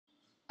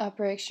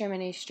Upper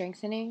extremity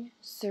strengthening,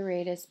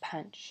 serratus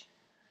punch.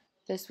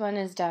 This one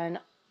is done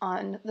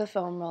on the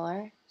foam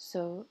roller.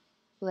 So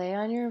lay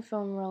on your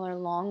foam roller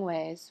long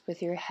ways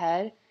with your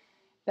head,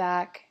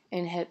 back,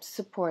 and hips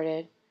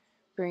supported.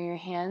 Bring your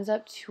hands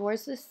up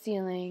towards the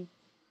ceiling.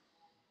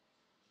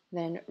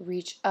 Then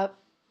reach up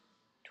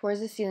towards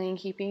the ceiling,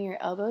 keeping your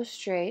elbows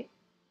straight,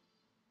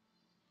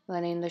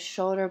 letting the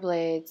shoulder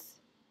blades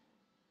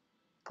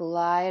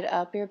glide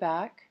up your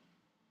back.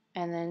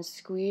 And then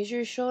squeeze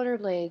your shoulder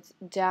blades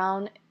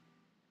down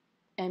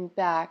and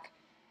back,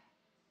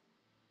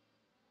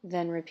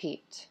 then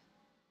repeat.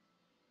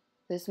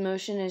 This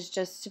motion is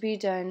just to be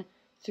done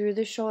through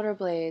the shoulder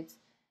blades.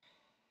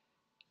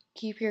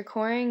 Keep your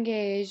core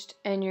engaged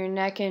and your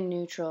neck in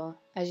neutral,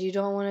 as you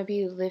don't want to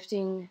be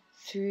lifting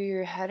through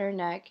your head or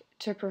neck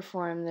to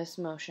perform this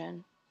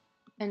motion.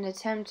 And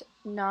attempt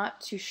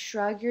not to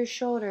shrug your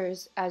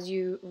shoulders as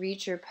you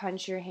reach or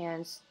punch your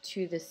hands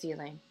to the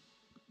ceiling.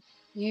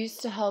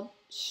 Used to help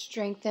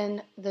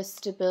strengthen the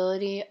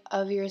stability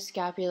of your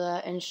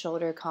scapula and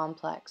shoulder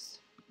complex.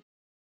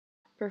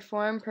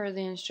 Perform per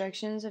the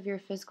instructions of your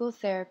physical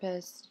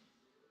therapist